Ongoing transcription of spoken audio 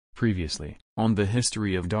Previously, on the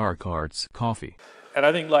history of dark arts coffee. And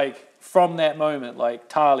I think like from that moment, like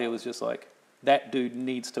Talia was just like, that dude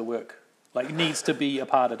needs to work, like needs to be a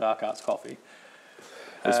part of Dark Arts Coffee.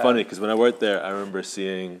 It's funny because when I worked there, I remember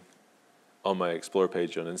seeing on my Explore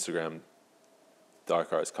page on Instagram,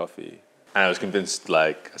 Dark Arts Coffee. And I was convinced,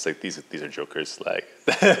 like, I was like, these are jokers, like,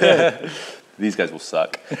 these guys will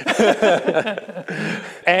suck.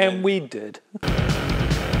 And we did.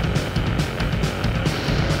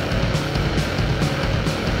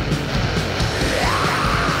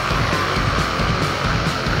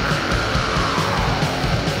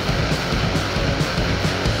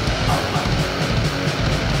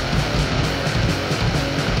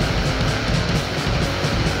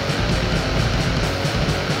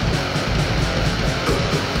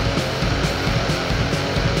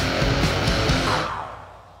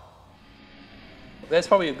 That's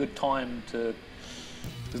probably a good time to,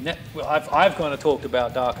 because I've kind of talked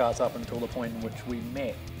about Dark Arts up until the point in which we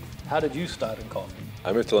met. How did you start in coffee?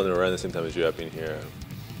 I moved to London around the same time as you. I've been here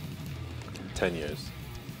 10 years.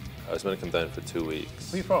 I was meant to come down for 2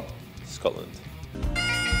 weeks. Where are you from? Scotland.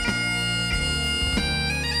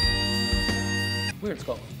 We're in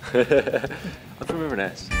Scotland. I'm from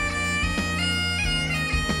Inverness.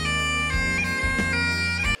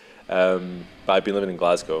 But I've been living in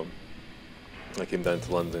Glasgow. I came down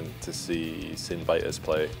to London to see Sin Vitus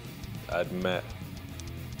play. I'd met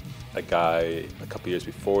a guy a couple of years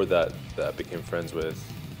before that I became friends with.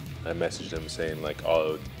 I messaged him saying like,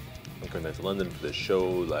 oh, I'm coming down to London for this show,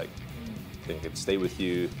 like, I think I could stay with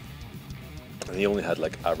you. And he only had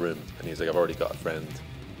like a room, and he's like, I've already got a friend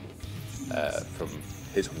from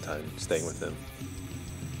his hometown staying with him.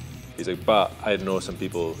 He's like, but I know some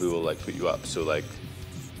people who will like put you up, so like,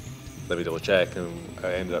 let me double check, and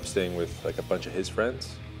I ended up staying with like a bunch of his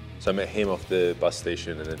friends. So I met him off the bus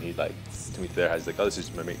station, and then he like to me to their house, like, oh, this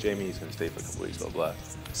is my mate Jamie, he's gonna stay for a couple of weeks, blah blah.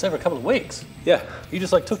 Stay for a couple of weeks? Yeah. He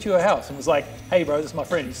just like took you to your house and was like, hey bro, this is my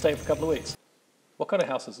friend, he's staying for a couple of weeks. What kind of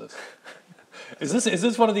house is this? Is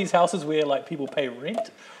this one of these houses where like people pay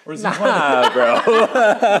rent? Or is this one of bro.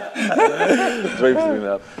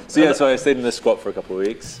 So yeah, so I stayed in this squat for a couple of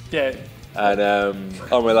weeks. Yeah. And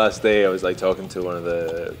on my last day, I was like talking to one of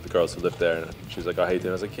the girls who lived there, and she was like, "Oh, how you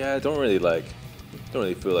doing?" I was like, "Yeah, I don't really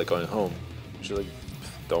feel like going home." She's like,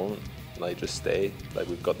 "Don't, like, just stay. Like,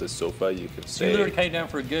 we've got this sofa, you can So stay." you literally came down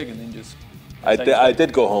for a gig and then just... I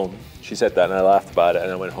did go home. She said that, and I laughed about it, and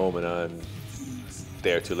I went home, and a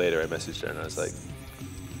day or two later, I messaged her, and I was like,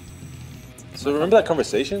 "So remember that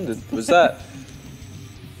conversation? Did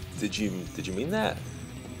you mean that?"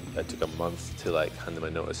 I took a month to like hand in my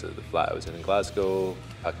notice at the flat I was in Glasgow,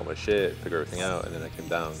 pack all my shit, figure everything out, and then I came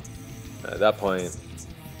down. At that point,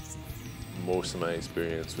 most of my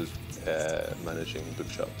experience was managing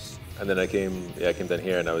bookshops. And then I came down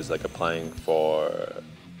here, and I was like applying for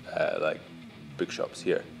like bookshops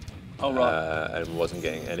here. Oh, right. And wasn't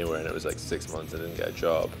getting anywhere, and it was like 6 months, I didn't get a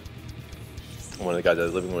job. And one of the guys I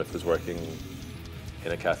was living with was working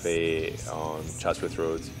in a cafe on Chatsworth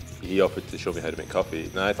Road. He offered to show me how to make coffee,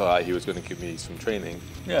 and I thought he was going to give me some training.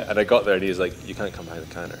 Yeah. And I got there, and he was like, "You can't come behind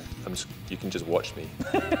the counter. You can just watch me."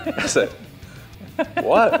 I said,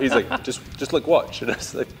 "What?" He's like, "Just like watch." And I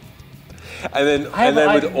was like, and then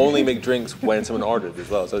would only make drinks when someone ordered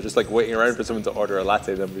as well. So I was just like waiting around for someone to order a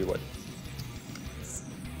latte, and then be like,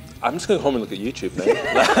 "I'm just going home and look at YouTube, man."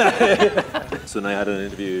 So then I had an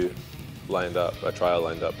interview lined up, a trial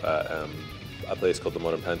lined up at a place called the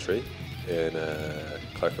Modern Pantry in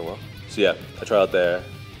Clerkenwell. So yeah, I trialed there,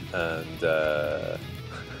 and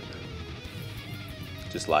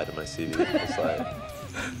just lied on my CV.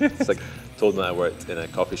 It's like told them that I worked in a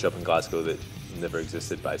coffee shop in Glasgow that never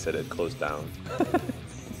existed, but I said it closed down.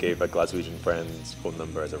 Gave a Glaswegian friend's phone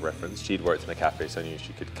number as a reference. She'd worked in a cafe, so I knew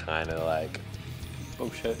she could kind of like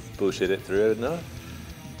bullshit it through. No,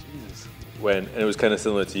 Jesus. And it was kind of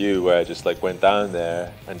similar to you, where I just like went down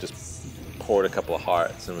there and just poured a couple of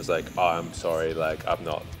hearts and was like, "Oh, I'm sorry, like I've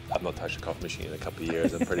not touched a coffee machine in a couple of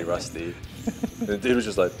years. I'm pretty rusty." And the dude was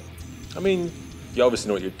just like, "I mean, you obviously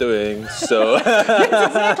know what you're doing, so."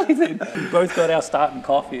 Yes, exactly. We both got our start in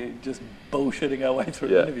coffee, just bullshitting our way through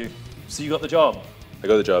the interview. So you got the job? I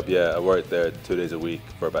got the job, yeah. I worked there 2 days a week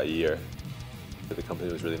for about a year. The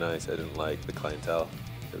company was really nice. I didn't like the clientele.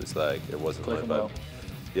 It was like, it wasn't my vibe.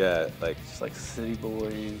 Yeah, like just like city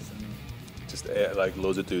boys and just like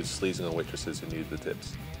loads of dudes sleazing on waitresses who needed the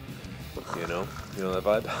tips. You know that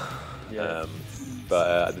vibe? Yeah. But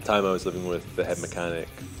at the time I was living with the head mechanic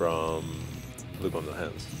from Blue Bundle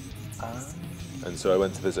Hands. And so I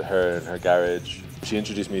went to visit her in her garage. She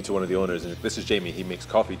introduced me to one of the owners, and this is Jamie, he makes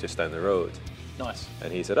coffee just down the road. Nice.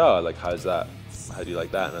 And he said, "Oh, like, how's that?" how do you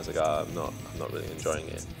like that? And I was like, I'm not really enjoying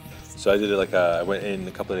it. So I did it like I went in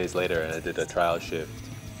a couple of days later and I did a trial shift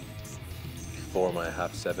before my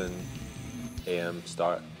 7:30 a.m.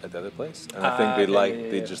 start at the other place. And I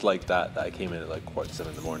think they just liked that I came in at like 7:15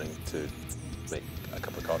 in the morning to make a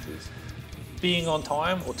couple of coffees. Being on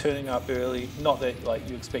time or turning up early, not that like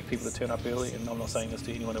you expect people to turn up early, and I'm not saying this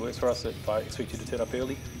to anyone who works for us, that I expect you to turn up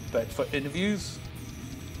early, but for interviews,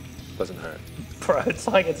 Doesn't hurt. bro, it's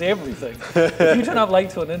like it's everything. If you turn up late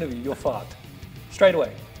to an interview, you're fucked. Straight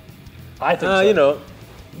away. I think so. You know,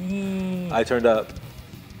 I turned up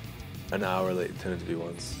an hour late to an interview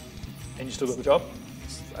once. And you still got the job?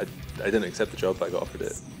 I didn't accept the job, but I got offered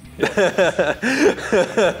it.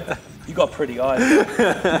 You got pretty eyes.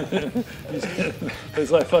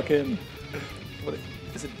 It's like fucking, what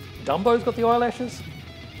is it, Dumbo's got the eyelashes?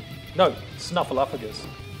 No, Snuffleupagus.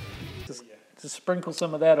 Just sprinkle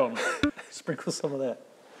some of that on. Sprinkle some of that.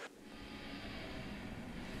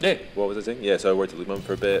 Yeah. What was I saying? Yeah, so I worked at Lumen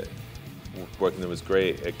for a bit. Working there was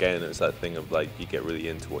great. Again, it's that thing of like, you get really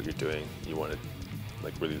into what you're doing. You want to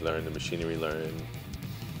like really learn the machinery,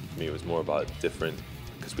 For me, it was more about different,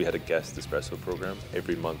 because we had a guest espresso program.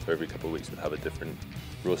 Every month or every couple of weeks we'd have a different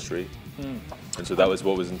roastery. And so that was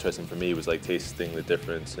what was interesting for me, was like tasting the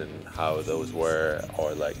difference in how those were,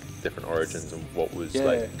 or like different origins and what was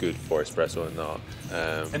like good for espresso and not.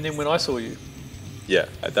 And then when I saw you, yeah,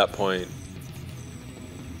 at that point,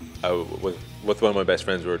 with one of my best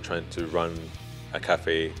friends, we were trying to run a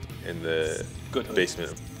cafe in the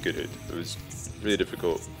basement of Goodhood. It was really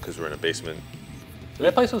difficult because we're in a basement.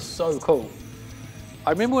 that place was so cool.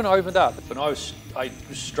 I remember when I opened up, when I was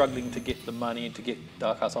struggling to get the money to get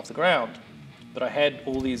Dark Arts off the ground, but I had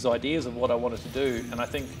all these ideas of what I wanted to do, and I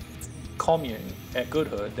think Commune at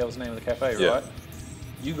Goodhood, that was the name of the cafe, right?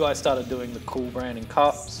 You guys started doing the cool branding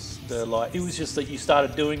cups, it was just that you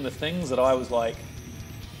started doing the things that I was like,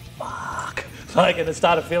 fuck. Like, and it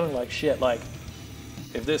started feeling like shit, like,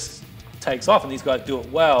 if this takes off and these guys do it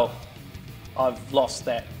well, I've lost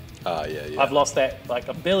that. I've lost that like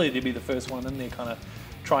ability to be the first one in there, kind of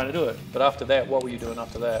trying to do it. But after that, what were you doing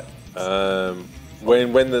after that?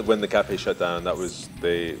 When the cafe shut down, that was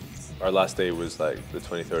our last day was like the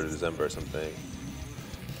 23rd of December or something.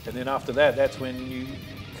 And then after that, that's when you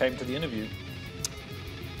came to the interview.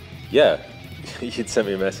 Yeah, you'd sent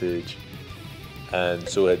me a message, and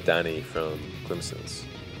so had Danny from Clemson's.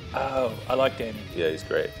 Oh, I like Danny. Yeah, he's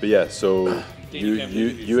great. But yeah, so you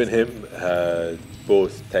and him had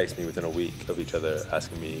both texted me within a week of each other,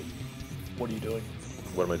 asking me, what are you doing?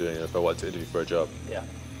 What am I doing if I want to interview for a job? Yeah.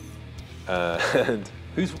 And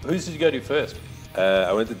whose did you go to first?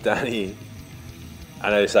 I went to Danny,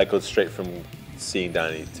 and I cycled straight from seeing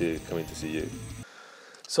Danny to coming to see you.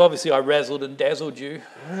 So obviously I razzled and dazzled you.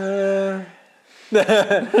 I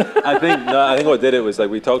think what did it was like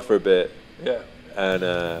we talked for a bit. Yeah. And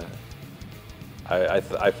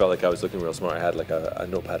I felt like I was looking real smart. I had like a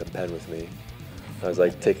notepad and pen with me. I was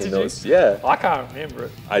like taking notes. You? Yeah. I can't remember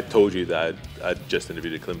it. I told you that I'd just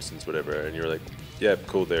interviewed at Clemson's, whatever, and you were like, yeah,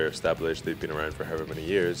 cool, they're established, they've been around for however many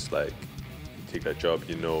years, like, take that job,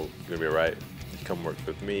 you know you're gonna be alright. You come work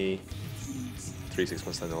with me, 3-6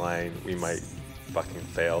 months down the line, we might fucking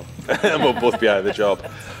fail, and we'll both be out of the job.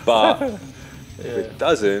 But if it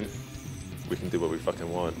doesn't, we can do what we fucking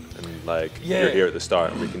want, and like, you're here at the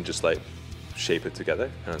start, and we can just like shape it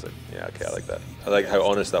together. And I was like, yeah, okay, I like that. I like how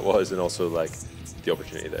honest that was, and also like the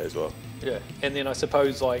opportunity there as well. Yeah. And then I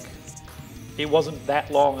suppose like it wasn't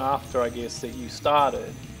that long after, I guess, that you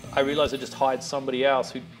started, I realized I just hired somebody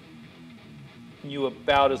else who knew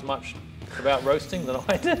about as much about roasting than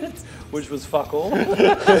I did, which was fuck all. And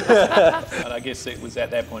I guess it was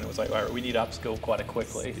at that point, it was like, all right, we need to upskill quite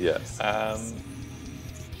quickly. Yeah.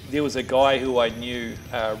 There was a guy who I knew,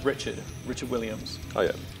 Richard Williams. Oh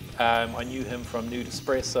yeah. I knew him from Nude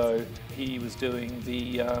Espresso. He was doing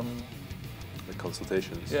the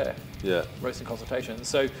consultations. Yeah. Yeah. Roasting consultations.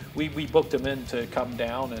 So we booked him in to come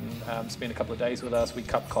down and spend a couple of days with us. We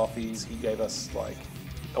cupped coffees. He gave us like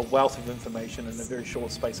a wealth of information in a very short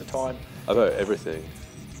space of time. About everything.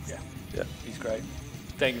 Yeah. Yeah. He's great.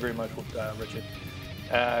 Thank you very much, Richard.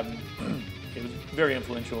 He was very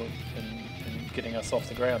influential in getting us off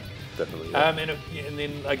the ground. Definitely. Yeah. And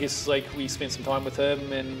then I guess like we spent some time with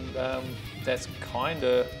him, and that's kind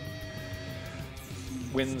of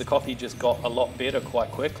when the coffee just got a lot better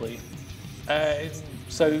quite quickly.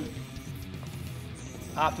 So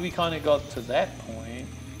after we kind of got to that point,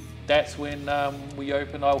 that's when we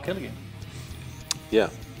opened I Will Kill Again. Yeah.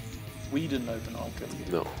 We didn't open I Will Kill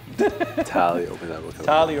Again. No. Talia opened I Will Kill Again.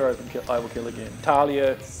 Talia opened I Will Kill Again.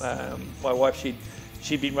 Talia, my wife,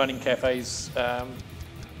 she'd been running cafes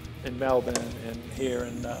in Melbourne and here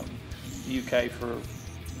in the UK for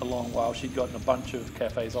a long while. She'd gotten a bunch of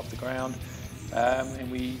cafes off the ground,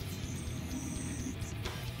 and we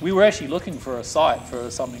were actually looking for a site for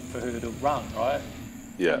something for her to run, right?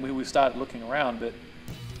 Yeah. And we started looking around, but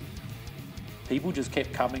people just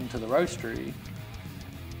kept coming to the roastery.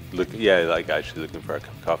 Like actually looking for a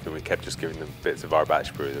cup of coffee, and we kept just giving them bits of our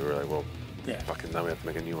batch brew. They were like, well, Yeah. fucking now we have to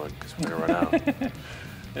make a new one because we're going to run out.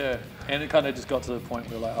 Yeah, and it kind of just got to the point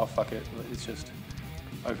where we're like, oh, fuck it, let's just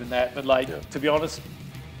open that. But like, to be honest,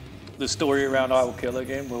 the story around I Will Kill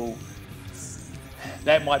Again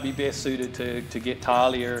that might be best suited to get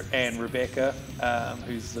Talia and Rebecca,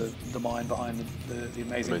 who's the mind behind the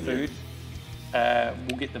amazing Menu. food.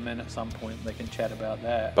 We'll get them in at some point. They can chat about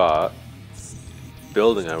that. But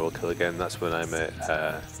building I Will Kill Again, that's when I met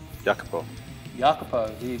Jacopo. Jacopo,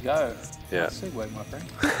 there you go. Yeah. Nice segue, my friend.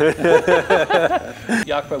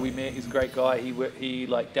 Jacopo, we met. He's a great guy. He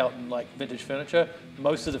like dealt in like vintage furniture.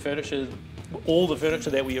 Most of the furniture, all the furniture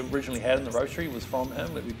that we originally had in the roastery was from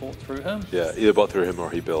him, that we bought through him. Yeah, either bought through him or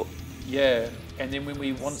he built. Yeah, and then when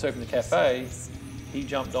we wanted to open the cafe, he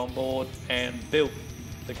jumped on board and built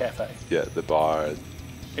the cafe. Yeah, the bar,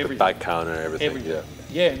 the back counter, everything. Yeah.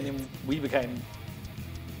 Yeah, and then we became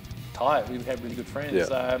tight. We became really good friends.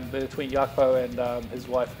 Yeah. Between Jacopo and his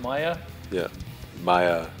wife Maya. Yeah.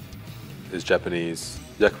 Maya is Japanese.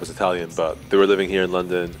 Jacopo's Italian, but they were living here in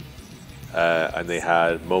London, and they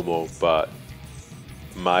had Momo, but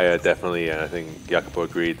Maya definitely, and I think Jacopo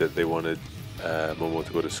agreed that they wanted Momo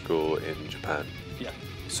to go to school in Japan. Yeah.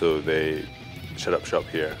 So they shut up shop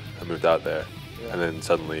here and moved out there. Yeah. And then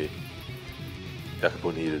suddenly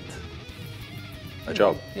Jacopo needed a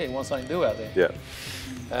job. Yeah, he wants something to do out there. Yeah.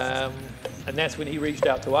 And that's when he reached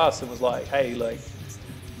out to us and was like, hey, like,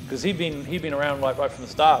 because he'd been around like right from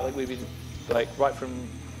the start. Like we've been like right from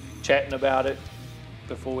chatting about it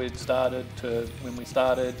before we'd started to when we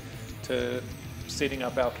started to setting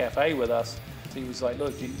up our cafe with us. So he was like,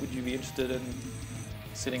 look, would you be interested in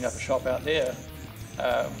setting up a shop out there?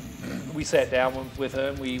 We sat down with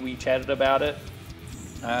him. We chatted about it.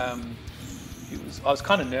 I was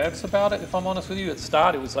kind of nervous about it, if I'm honest with you. At the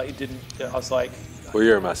start, it was like I was like, well,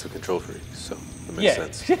 you're a massive control freak, so it makes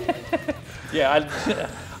sense. Yeah,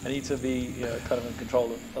 I need to be kind of in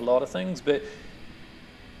control of a lot of things, but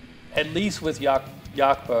at least with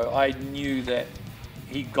Jacopo, I knew that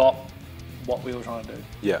he got what we were trying to do.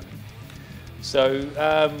 Yeah. So,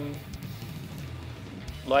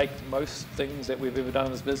 like most things that we've ever done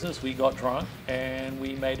in this business, we got drunk and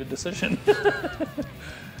we made a decision.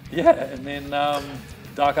 Yeah, and then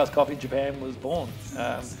Dark House Coffee Japan was born.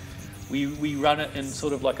 We run it in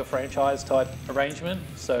sort of like a franchise type arrangement.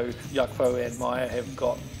 So Jacopo and Maya have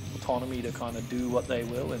got autonomy to kind of do what they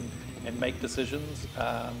will and make decisions.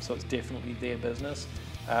 So it's definitely their business.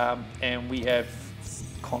 And we have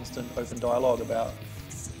constant open dialogue about,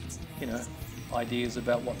 ideas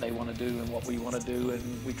about what they want to do and what we want to do.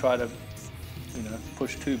 And we try to,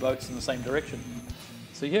 push two boats in the same direction.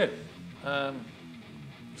 So yeah,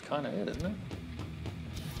 it's kind of it, isn't it?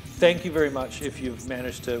 Thank you very much if you've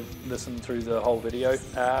managed to listen through the whole video.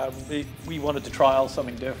 We wanted to trial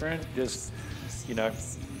something different, just,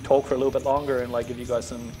 talk for a little bit longer and like give you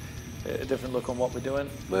guys a different look on what we're doing.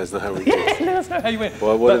 Let us know how we do. Let us know how you went.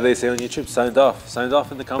 Well, what do they say on YouTube? Sound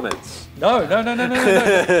off in the comments. No.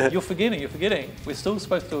 You're forgetting. We're still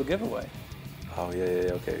supposed to do a giveaway. Oh,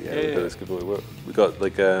 yeah, okay. Yeah. We got this giveaway. We got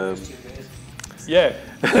like, Yeah.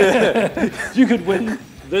 You could win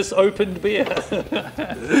this opened beer.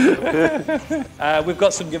 We've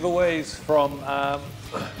got some giveaways from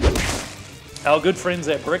our good friends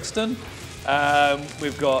at Brixton.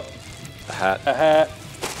 We've got a hat,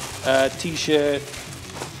 a t-shirt,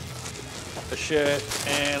 a shirt,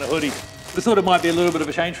 and a hoodie. We thought it might be a little bit of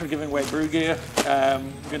a change from giving away brew gear. We're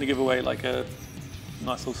going to give away like a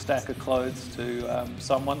nice little stack of clothes to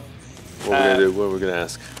someone. What are we going to do? What are we going to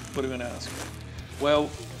ask? What are we going to ask? Well,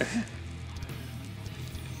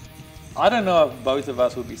 I don't know if both of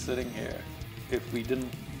us would be sitting here if we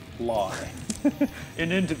didn't lie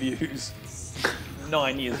in interviews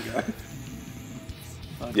 9 years ago.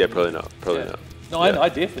 Yeah, probably not. Not. No, Yeah. I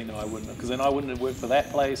definitely know I wouldn't have, because then I wouldn't have worked for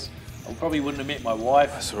that place. I probably wouldn't have met my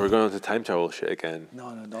wife. So we're going on to time travel shit again.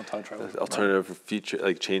 No, not time travel. Alternative future,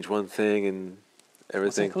 like change one thing and What's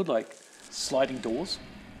everything. it called? Like sliding doors?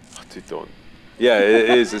 Oh, dude, don't. Yeah, it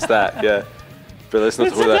is. It's that. Yeah. But let's not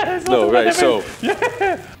talk about that. No, right. So,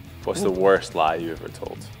 what's the worst lie you ever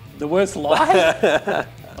told? The worst lie?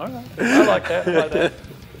 All right. I like that.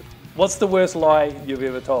 What's the worst lie you've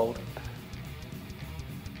ever told?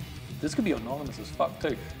 This could be anonymous as fuck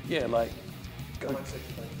too. Yeah, like. Go.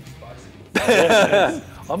 Yeah, it is.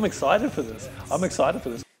 I'm excited for this. I'm excited for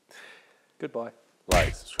this. Goodbye.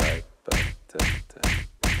 Like, subscribe, button.